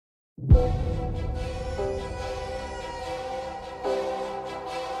Hey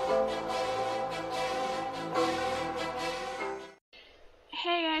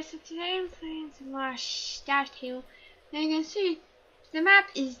guys, so today I'm playing some more staff table. And you can see the map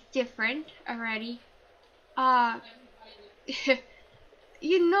is different already.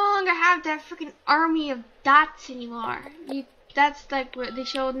 You no longer have that freaking army of dots anymore. That's like what they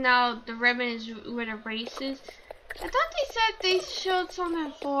showed now. The ribbon is where the race is. I thought they said they showed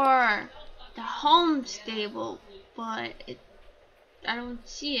something for the home stable, but I don't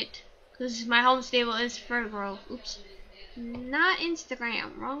see it because my home stable is Grove. Oops. Not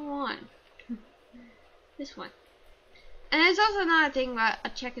Instagram, wrong one. This one. And there's also another thing, but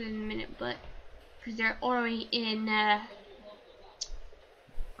I'll check it in a minute, but because they're already in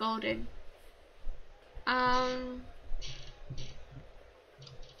golden.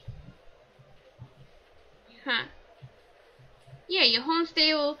 Yeah, your home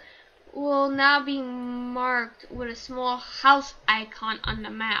stable will now be marked with a small house icon on the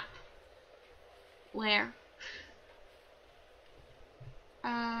map. Where?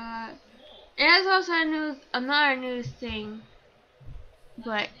 There's also another new thing,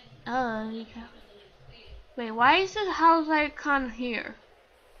 but wait, why is the house icon here?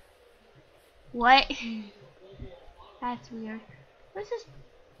 What? That's weird. What's this?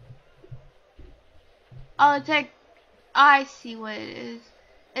 Oh, it's like, I see what it is.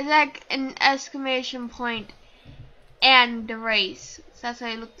 It's like an exclamation point and the race. So that's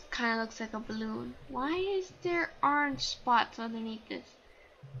why it kind of looks like a balloon. Why is there orange spots underneath this?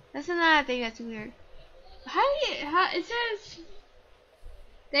 That's another thing that's weird. How it says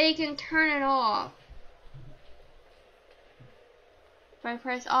that you can turn it off. If I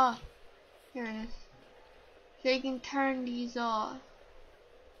press off, here it is. So you can turn these off.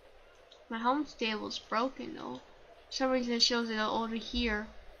 My home stable's broken though. For some reason it shows it over here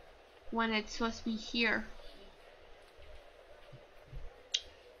when it's supposed to be here.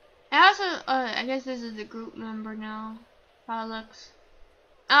 And also, I guess this is a group member now. How it looks.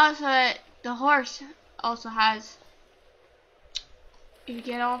 Also, the horse also has. If you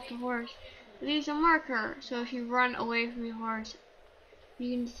get off the horse, it leaves a marker. So if you run away from your horse,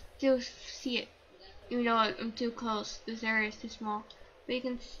 you can still see it. Even though I'm too close, this area is too small. But you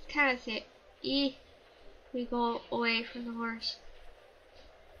can kind of see it. We go away from the horse.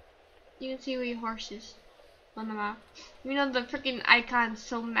 You can see where your horse is on the map. You know the freaking icon's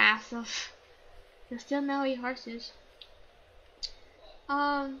so massive. You still know where your horse is.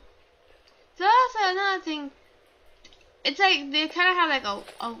 So also another thing. It's like they kind of have like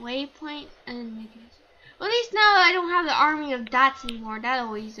a waypoint, and well, at least now I don't have the army of dots anymore. That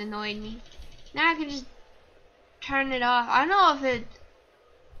always annoyed me. Now I can just turn it off. I don't know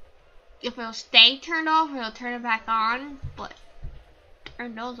if it'll stay turned off or it'll turn it back on, but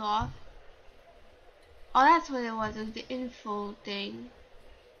turn those off. Oh, that's what it was. It was the info thing.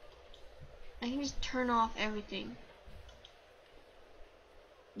 I can just turn off everything.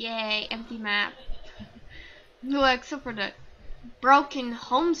 Yay, empty map. No, except for the broken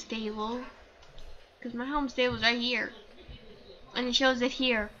home stable. Because my home stable's right here. And it shows it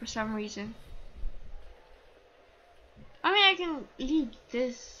here for some reason. I mean, I can leave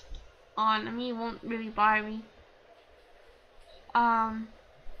this on. I mean, it won't really bother me.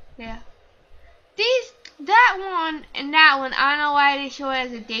 Yeah. That one and that one, I don't know why they show it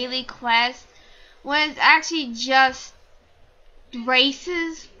as a daily quest when it's actually just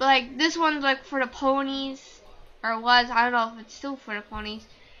races. But like this one's like for the ponies, or was. I don't know if it's still for the ponies.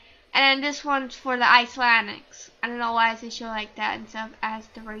 And then this one's for the Icelandics. I don't know why they show like that instead of as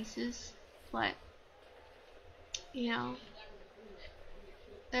the races, but you know,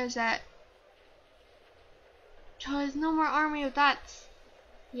 there's that. So there's no more army of dots.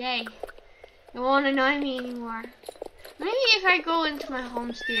 Yay. It won't annoy me anymore. Maybe if I go into my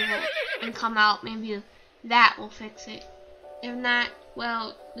home stable and come out, maybe that will fix it. If not,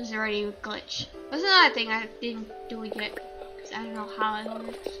 well, there's already a glitch. That's another thing I didn't do it yet, because I don't know how it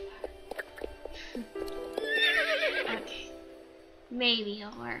works. Okay. Maybe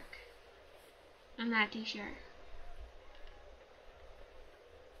it'll work. I'm not too sure.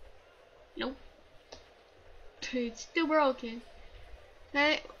 Nope. It's still broken.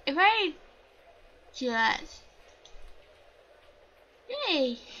 But if I just...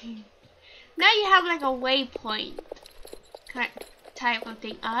 Hey! Now you have like a waypoint type of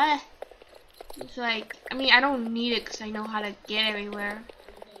thing. It's like, I mean, I don't need it because I know how to get everywhere.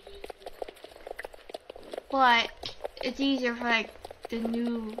 But it's easier for like the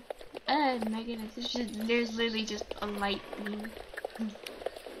new. My goodness, there's literally just a light beam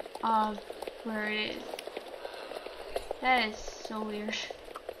of where it is. That is so weird.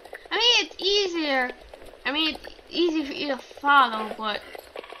 I it's easier. I mean, it's easy for you to follow, but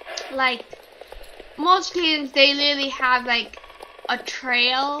like most games, they literally have like a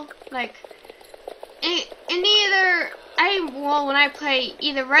trail, like in either when I play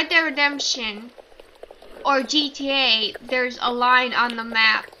either Red Dead Redemption or GTA, there's a line on the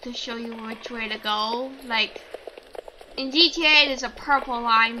map to show you which way to go. Like in GTA, there's a purple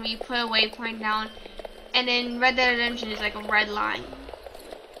line where you put a waypoint down, and in Red Dead Redemption, it's like a red line.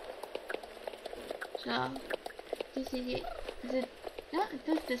 So this is it. Is it? No, it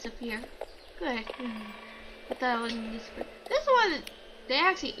does disappear. Good. I thought it wasn't disappear. This one, they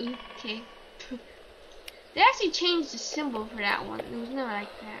actually okay. They actually changed the symbol for that one. It was never like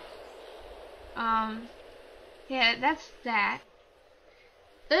that. Yeah, that's that.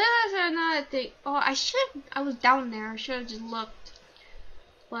 There's another thing. Oh, I was down there. I should have just looked.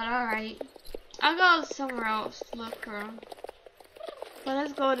 But alright. I'll go somewhere else to look for them. But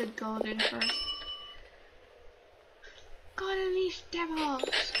let's go to Golden first. Golden these devils.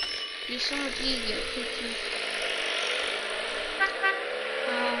 It's so much easier to picture.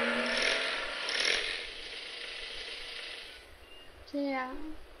 So yeah.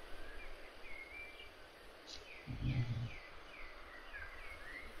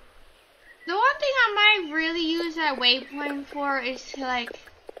 The one thing I might really use that waypoint for is to like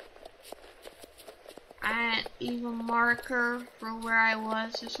leave a marker for where I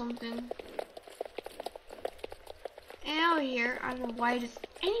was or something. And over here, I don't know why does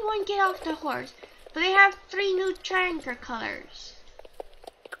anyone get off the horse, but they have 3 new Trakehner colors.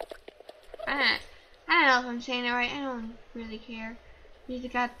 I don't know if I'm saying it right. I don't really care. We either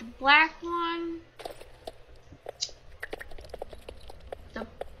got the black one, the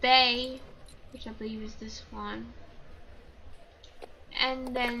bay, which I believe is this one,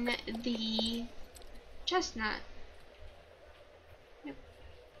 and then the chestnut. Yep.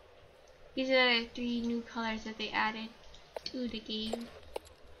 These are the 3 new colors that they added to the game.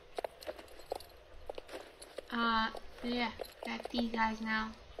 Yeah, got these guys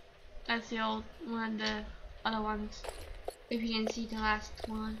now. That's the old one, the other ones. If you didn't see the last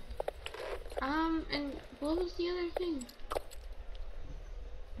one. And what was the other thing?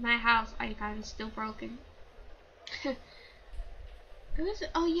 My house, I got is still broken. It was,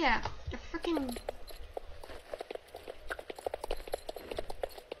 oh yeah, the freaking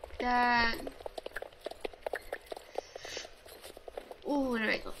oh, there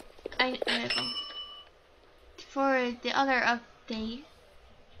we go. There we go. For the other update,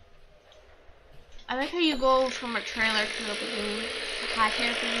 I like how you go from a trailer to the beginning. A hot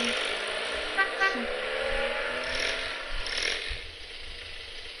hair thing.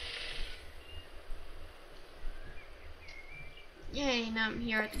 Yay, now I'm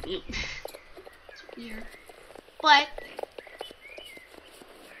here at the beach. It's weird. But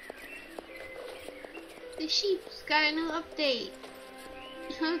the sheep's got a new update.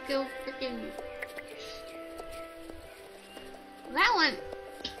 Look how freaking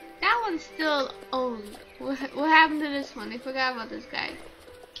that one's still old. What happened to this one? They forgot about this guy.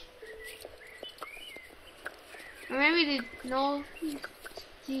 Or maybe they no,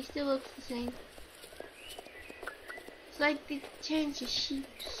 he still looks the same. It's like they changed the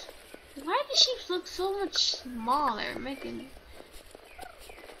sheeps. Why do sheep look so much smaller? Making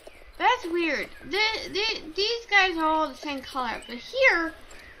that's weird. These guys are all the same color, but here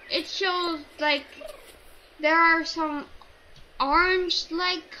it shows like there are some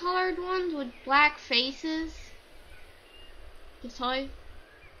orange-like colored ones with black faces. This toy.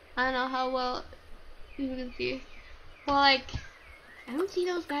 I don't know how well you can see. Well, like I don't see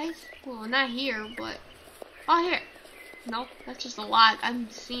those guys. Well, not here, but oh, here. Nope, that's just a lot.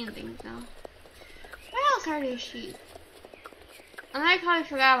 I'm seeing things now. What else are there sheep? And I probably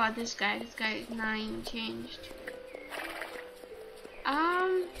forgot about this guy. This guy is not even changed.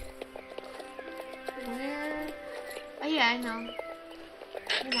 Where? Oh yeah, I know.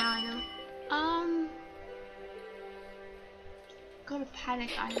 Now I know. Go to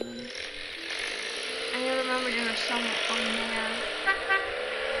Paddock Island. I remember there was someone on there.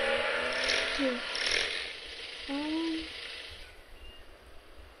 Too.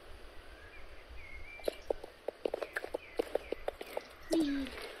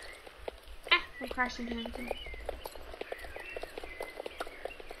 I'm crashing into everything.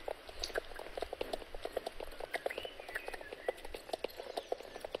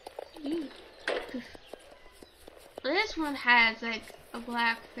 This one has like a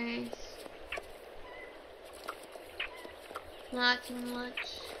black face. Not too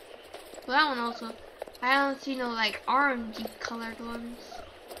much. Well, that one also. I don't see no like orangey colored ones.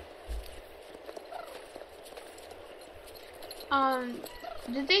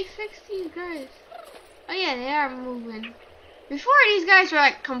 Did they fix these guys? Oh yeah, they are moving. Before, these guys were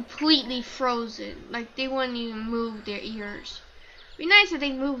like completely frozen. Like they wouldn't even move their ears. It'd be nice if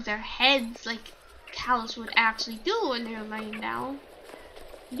they moved their heads like cows would actually do when they're laying down.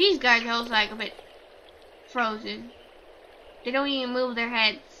 These guys are also like a bit frozen. They don't even move their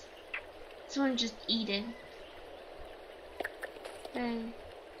heads. This one's just eating. And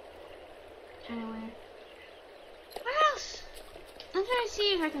anyway, what else? I'm trying to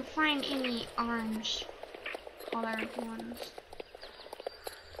see if I can find any orange colored ones.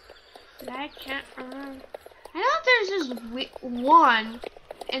 But I can't remember. I know there's just one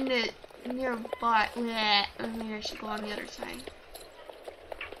in the nearby. Bleh, maybe I should go on the other side.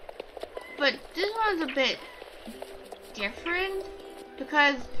 But this one's a bit different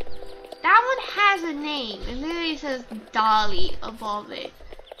because that one has a name. It literally says Dolly above it.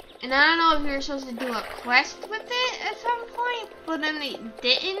 And I don't know if you're supposed to do a quest with it at some point, but then they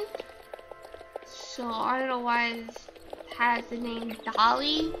didn't. So I don't know why it has the name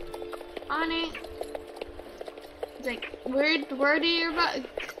Dolly on it. It's like weird they were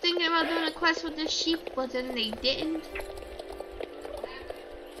thinking about doing a quest with this sheep, but then they didn't.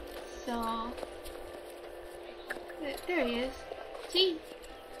 So there he is. See,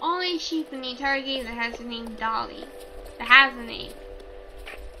 only sheep in the entire game that has the name Dolly. That has a name.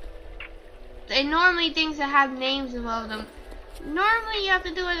 And normally things that have names above them, normally you have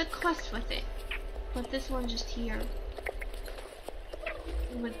to do a quest with it. But this one's just here.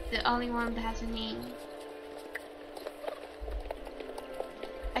 With the only one that has a name.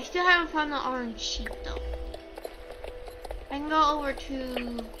 I still haven't found the orange sheep though. I can go over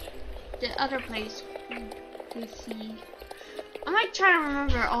to the other place to see. I might try to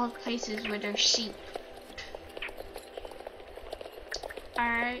remember all the places where there's sheep.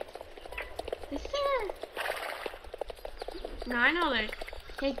 Alright. Is there? No, I know there's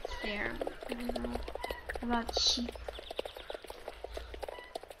pigs there. I don't know about sheep.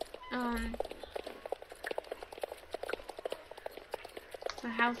 My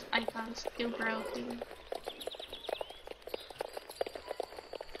house icon's still broken.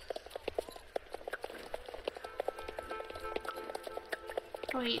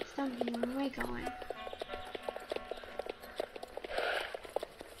 Oh wait, it's down here. Where am I going?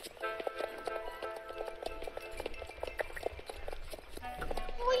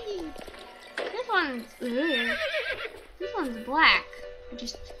 This one's black. I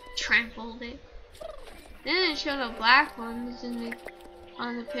just trampled it. Then it showed the black ones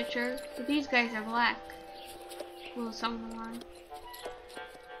on the picture, but these guys are black. Well, some of them are.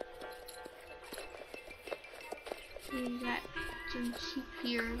 We got some sheep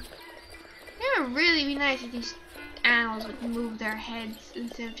here. It would really be nice if these animals would move their heads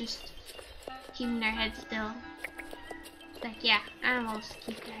instead of just keeping their heads still. Like, yeah, animals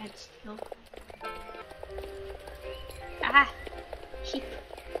keep their heads still. Ah! Sheep.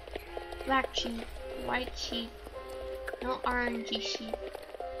 Black sheep. White sheep. No orangey sheep.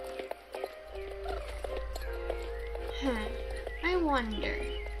 I wonder.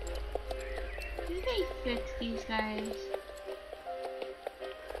 Did they fix these guys?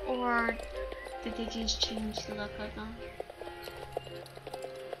 Or did they just change the look of them?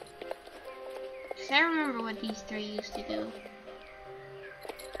 Because I remember what these three used to do.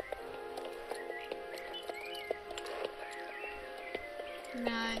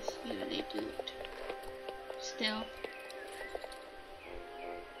 Now I see what they do. Still.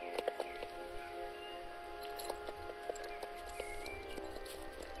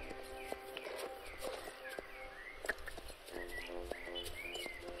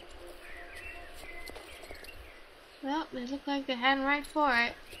 Well, they look like they're heading right for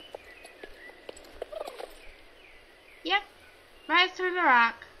it. Yep, right through the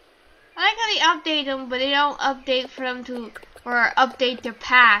rock. I like how they update them, but they don't update for them to, or update their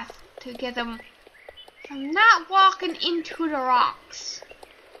path to get them from not walking into the rocks.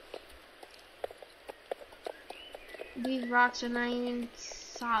 These rocks are not even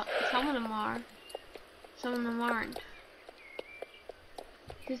solid. Some of them are. Some of them aren't.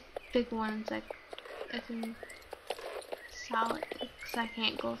 This big one's like, I can solid, because I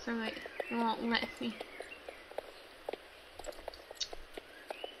can't go through it. It won't let me.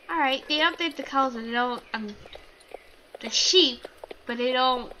 Alright, they update the cows and they don't, the sheep, but they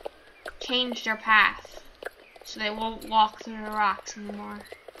don't change their path. So they won't walk through the rocks anymore.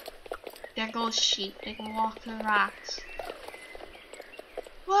 There goes sheep, they can walk through the rocks.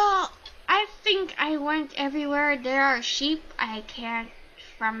 Well, I think I went everywhere there are sheep. I can't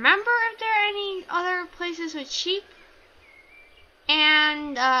remember if there are any other places with sheep.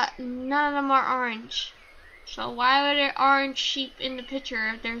 And none of them are orange So why would there orange sheep in the picture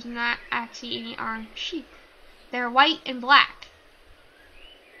if there's not actually any orange sheep? They're white and black.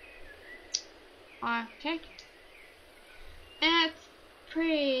 Okay. And that's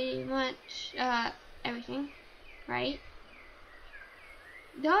pretty much everything, right?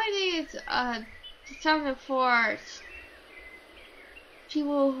 The only thing is something for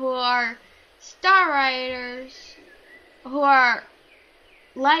people who are star riders, who are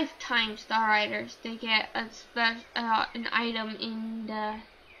lifetime star riders. They get an item in the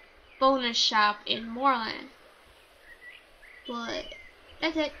bonus shop in Moorland. But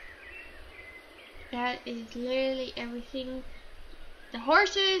that's it. That is literally everything. The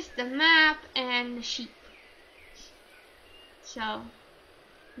horses, the map, and the sheep. So,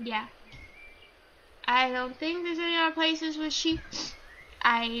 yeah. I don't think there's any other places with sheep.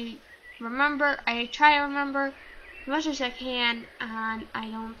 I try to remember as much as I can, and I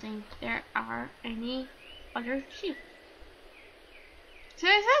don't think there are any other sheep. So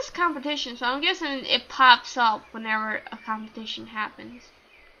it says competition, so I'm guessing it pops up whenever a competition happens.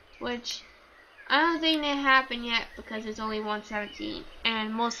 Which, I don't think they happen yet because it's only 1:17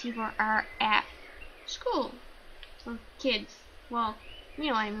 and most people are at school. Some kids. Well, you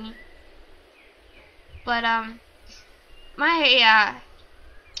know what I mean. But my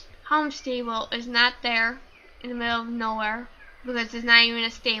home stable is not there in the middle of nowhere because there's not even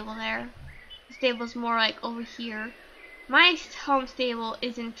a stable there. The stable's more like over here. My home stable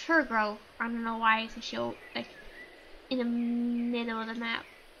is in Turgrove. I don't know why it's a show like in the middle of the map.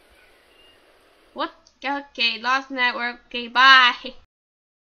 What? Okay, lost network. Okay, bye.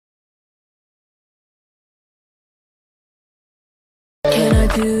 Can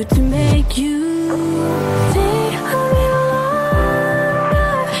I do to make you think?